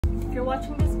if you're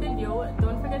watching this video,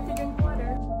 don't forget to drink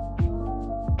water.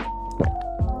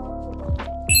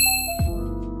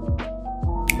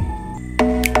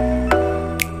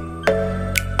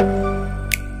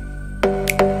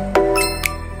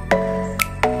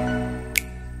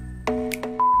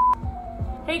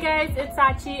 Hey guys, it's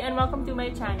Sachi and welcome to my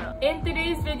channel. In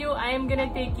today's video, I am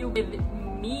gonna take you with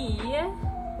me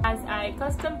as I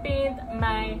custom paint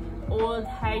my old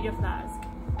Hydroflask.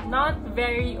 Not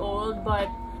very old, but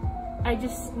I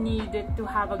just needed to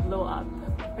have a glow up.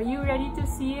 Are you ready to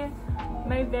see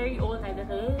my very old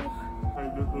Hydroflask?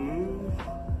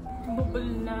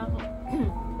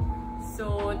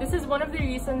 So this is one of the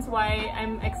reasons why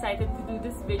I'm excited to do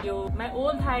this video. My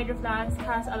old Hydroflask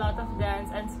has a lot of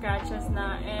dents and scratches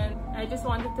na, and I just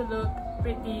wanted to look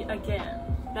pretty again.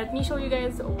 Let me show you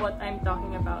guys what I'm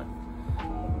talking about.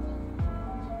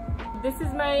 This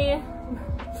is my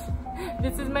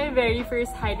very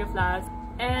first Hydroflask,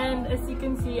 and as you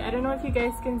can see, I don't know if you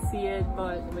guys can see it,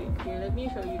 but wait, here, let me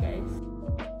show you guys.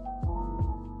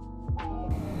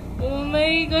 Oh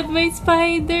my god, my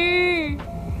spider!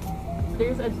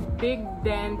 There's a big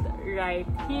dent right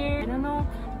here. I don't know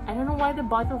why the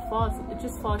bottle falls. It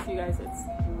just falls, you guys.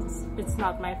 It's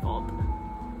not my fault.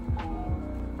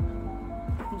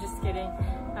 I'm just kidding.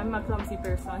 I'm a clumsy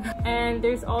person. And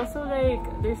there's also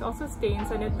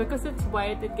stains on it because it's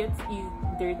white. It gets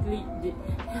dirty.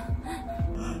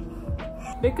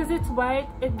 Because it's white,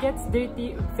 it gets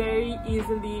dirty very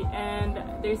easily, and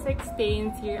there's like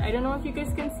stains here. I don't know if you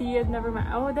guys can see it. Never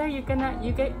mind. Oh, there, you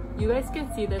guys can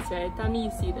see this, right? Tell me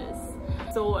you see this.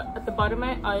 So at the bottom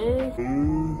I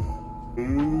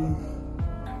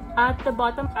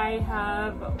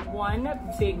have one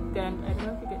big dent. I don't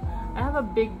know if you can. I have a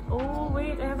big. Oh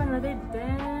wait, I have another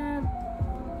dent.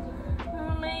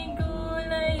 Oh my god!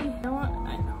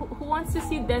 Who wants to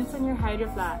see dents on your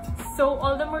Hydroflask? So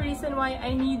all the more reason why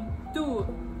I need to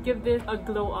give this a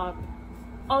glow up.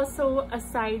 Also, a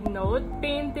side note,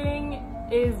 painting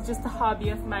is just a hobby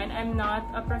of mine. I'm not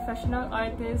a professional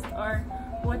artist or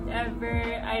whatever.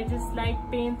 I just like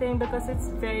painting because it's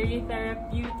very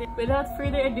therapeutic. Without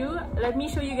further ado, let me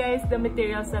show you guys the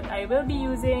materials that I will be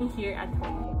using here at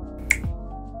home.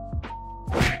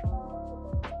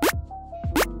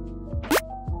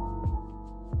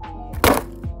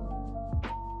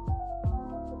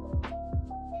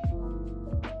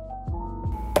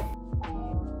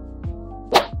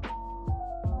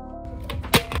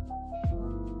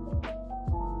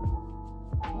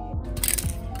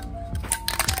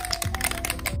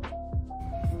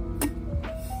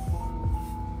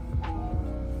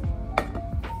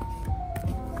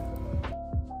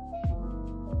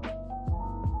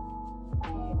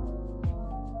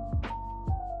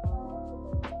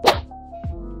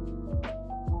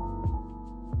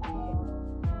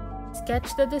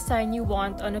 Sketch the design you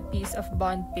want on a piece of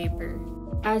bond paper.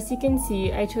 As you can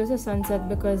see, I chose a sunset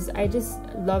because I just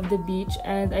love the beach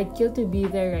and I'd kill to be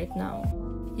there right now.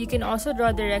 You can also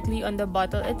draw directly on the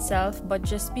bottle itself, but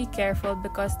just be careful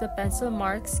because the pencil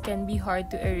marks can be hard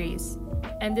to erase,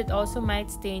 and it also might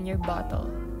stain your bottle.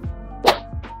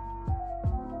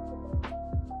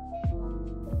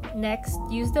 Next,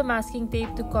 use the masking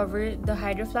tape to cover the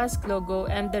Hydroflask logo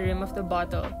and the rim of the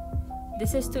bottle.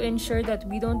 This is to ensure that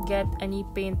we don't get any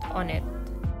paint on it.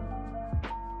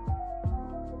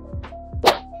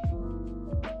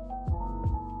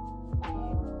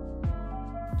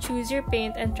 Choose your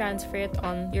paint and transfer it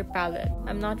on your palette.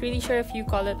 I'm not really sure if you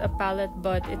call it a palette,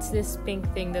 but it's this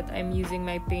pink thing that I'm using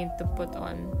my paint to put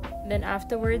on. Then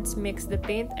afterwards, mix the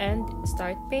paint and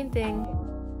start painting.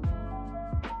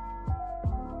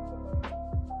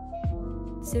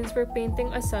 Since we're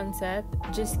painting a sunset,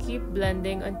 just keep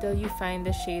blending until you find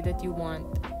the shade that you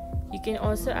want. You can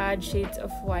also add shades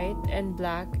of white and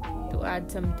black to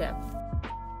add some depth.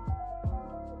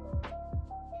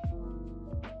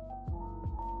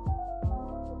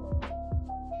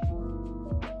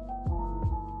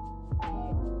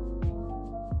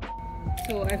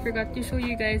 So I forgot to show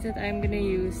you guys that I'm gonna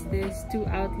use this to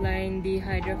outline the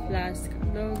Hydroflask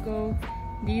logo.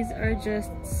 These are just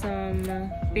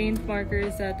some paint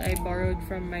markers that I borrowed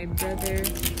from my brother.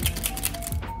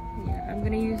 Yeah, I'm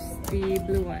gonna use the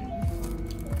blue one.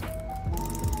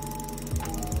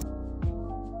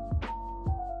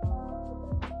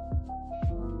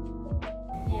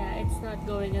 Yeah, it's not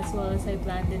going as well as I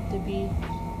planned it to be.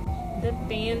 The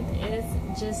paint is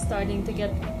just starting to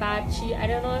get patchy. I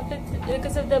don't know if it's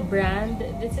because of the brand.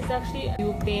 This is actually a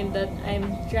new paint that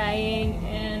I'm trying,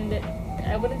 and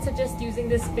I wouldn't suggest using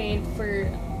this paint for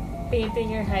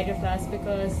painting your Hydroflask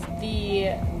because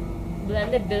the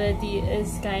blendability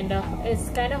is kind of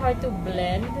hard to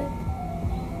blend.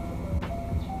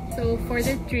 So for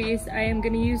the trees, I am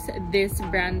gonna use this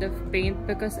brand of paint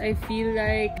because I feel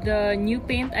like the new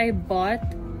paint I bought,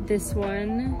 this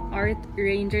one, Art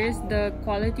Rangers, the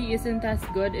quality isn't as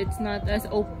good. It's not as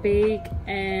opaque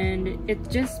and it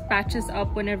just patches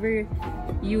up whenever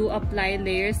you apply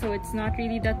layers, so it's not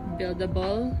really that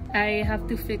buildable. I have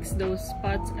to fix those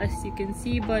spots as you can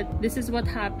see, but this is what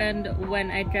happened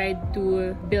when I tried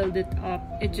to build it up.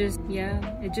 It just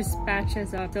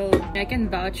patches up. So I can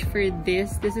vouch for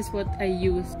this. This is what I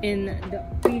used in the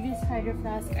previous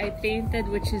Hydroflask I painted,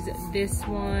 which is this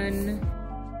one.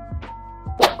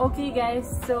 Okay guys,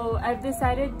 so I've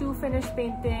decided to finish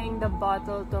painting the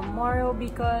bottle tomorrow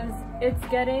because it's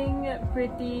getting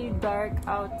pretty dark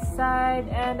outside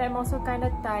and I'm also kind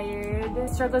of tired.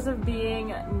 Struggles of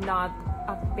being not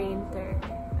a painter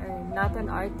or not an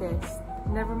artist.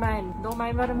 Never mind, don't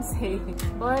mind what I'm saying.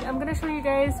 But I'm gonna show you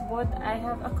guys what I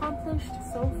have accomplished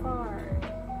so far.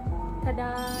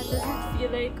 Ta-da! Does it feel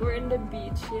like we're in the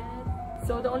beach yet?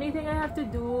 So the only thing I have to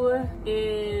do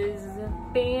is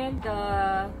paint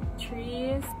the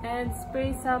trees and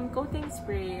spray some coating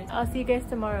spray. I'll see you guys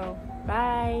tomorrow.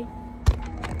 Bye!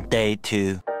 Day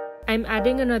 2. I'm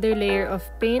adding another layer of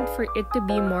paint for it to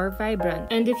be more vibrant.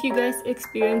 And if you guys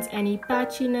experience any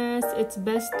patchiness, it's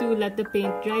best to let the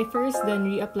paint dry first, then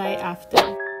reapply after.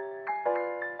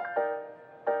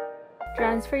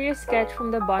 Transfer your sketch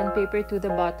from the bond paper to the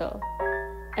bottle.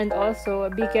 And also,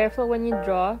 be careful when you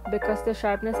draw because the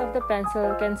sharpness of the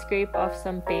pencil can scrape off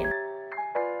some paint.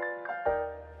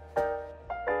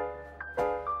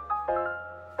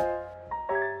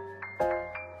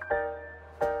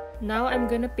 Now I'm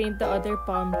gonna paint the other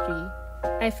palm tree.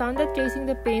 I found that tracing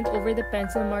the paint over the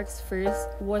pencil marks first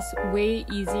was way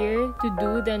easier to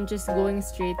do than just going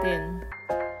straight in.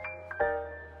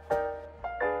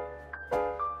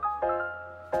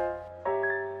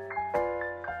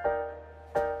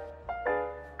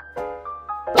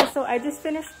 So I just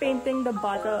finished painting the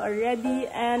bottle already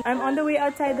and I'm on the way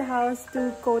outside the house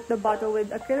to coat the bottle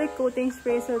with acrylic coating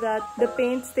spray so that the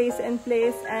paint stays in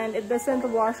place and it doesn't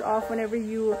wash off whenever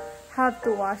you have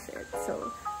to wash it.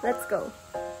 So let's go.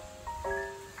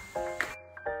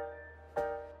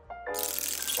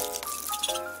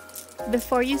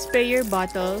 Before you spray your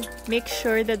bottle, make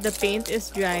sure that the paint is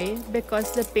dry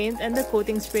because the paint and the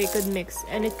coating spray could mix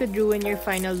and it could ruin your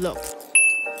final look.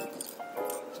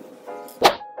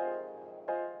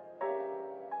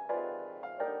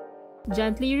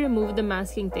 Gently remove the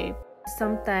masking tape.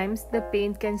 Sometimes the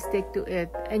paint can stick to it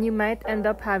and you might end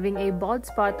up having a bald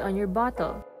spot on your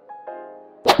bottle.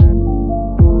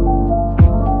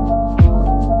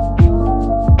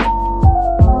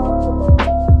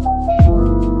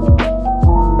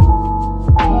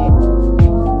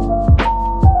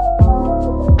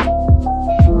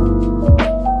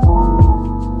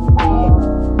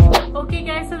 Okay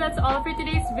guys, so that's all for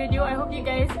today's video. I hope you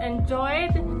guys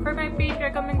enjoyed. For my paint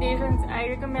recommendations, I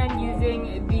recommend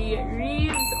using the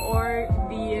Reeves or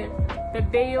the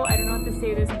Beo. I don't know how to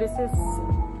say this. This is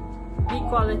the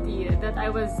quality that I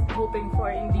was hoping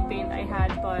for in the paint I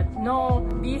had, but no,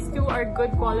 these two are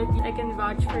good quality. I can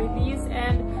vouch for these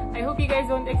and I hope you guys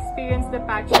don't experience the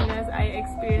patchiness I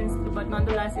experienced, but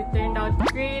nonetheless it turned out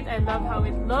great. I love how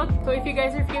it looked. So if you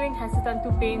guys are feeling hesitant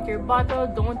to paint your bottle,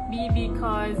 don't be,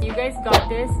 because you guys got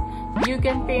this. You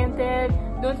can paint it.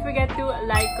 Don't forget to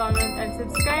like, comment, and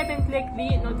subscribe and click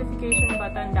the notification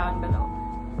button down below.